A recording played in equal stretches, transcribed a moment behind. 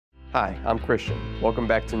Hi, I'm Christian. Welcome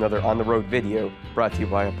back to another On the Road video brought to you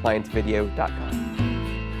by ApplianceVideo.com.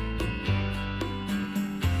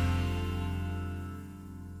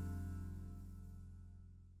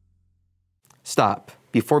 Stop.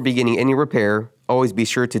 Before beginning any repair, always be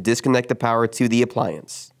sure to disconnect the power to the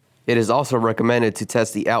appliance. It is also recommended to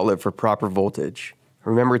test the outlet for proper voltage.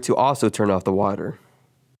 Remember to also turn off the water.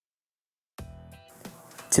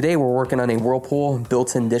 Today we're working on a Whirlpool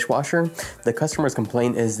built-in dishwasher. The customer's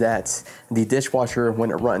complaint is that the dishwasher, when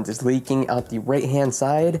it runs, is leaking out the right-hand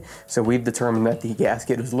side. So we've determined that the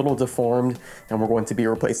gasket is a little deformed and we're going to be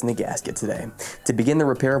replacing the gasket today. To begin the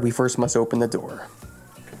repair, we first must open the door.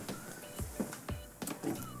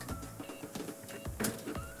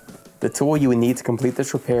 The tool you would need to complete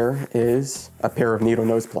this repair is a pair of needle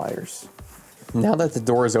nose pliers. Now that the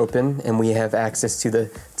door is open and we have access to the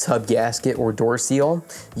tub gasket or door seal,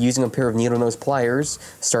 using a pair of needle nose pliers,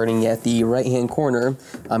 starting at the right hand corner,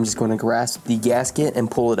 I'm just going to grasp the gasket and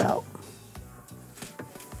pull it out.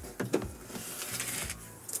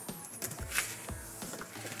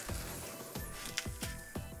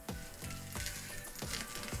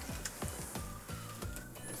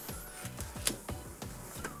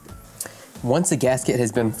 Once the gasket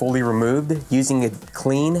has been fully removed, using a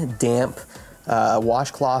clean, damp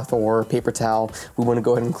washcloth or paper towel, we want to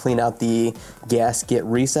go ahead and clean out the gasket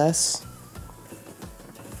recess.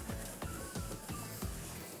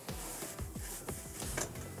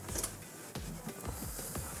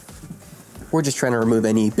 We're just trying to remove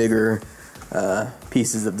any bigger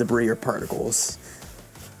pieces of debris or particles.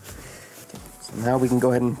 So now we can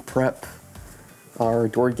go ahead and prep our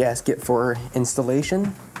door gasket for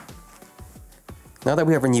installation. Now that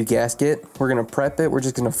we have our new gasket, we're gonna prep it. We're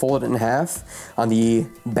just gonna fold it in half. On the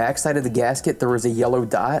back side of the gasket, there is a yellow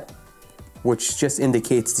dot, which just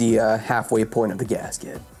indicates the halfway point of the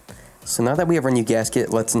gasket. So now that we have our new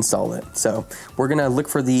gasket, let's install it. So we're gonna look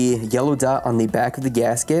for the yellow dot on the back of the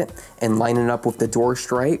gasket and line it up with the door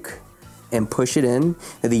strike and push it in.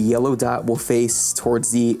 The yellow dot will face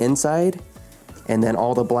towards the inside, and then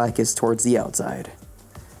all the black is towards the outside.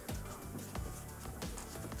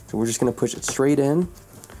 So we're just gonna push it straight in.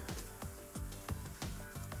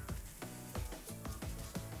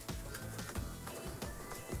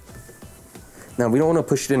 Now we don't wanna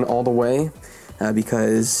push it in all the way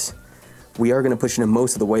because we are gonna push it in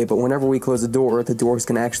most of the way, but whenever we close the door is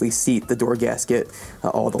gonna actually seat the door gasket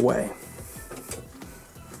all the way.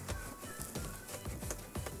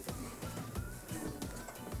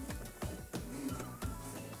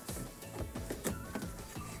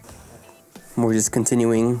 We're just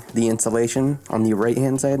continuing the installation on the right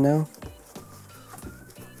hand side now.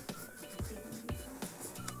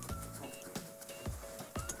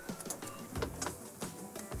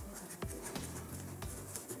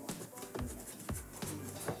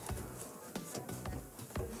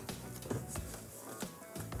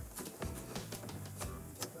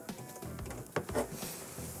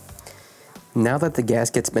 Now that the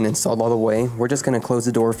gasket's been installed all the way, we're just going to close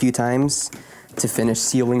the door a few times to finish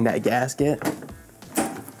sealing that gasket.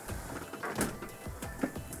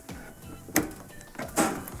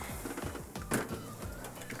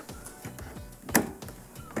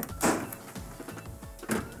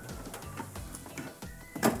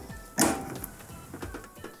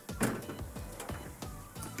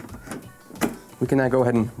 We can now go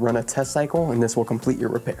ahead and run a test cycle, and this will complete your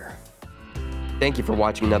repair. Thank you for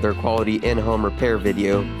watching another quality in-home repair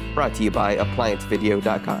video brought to you by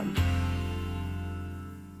ApplianceVideo.com.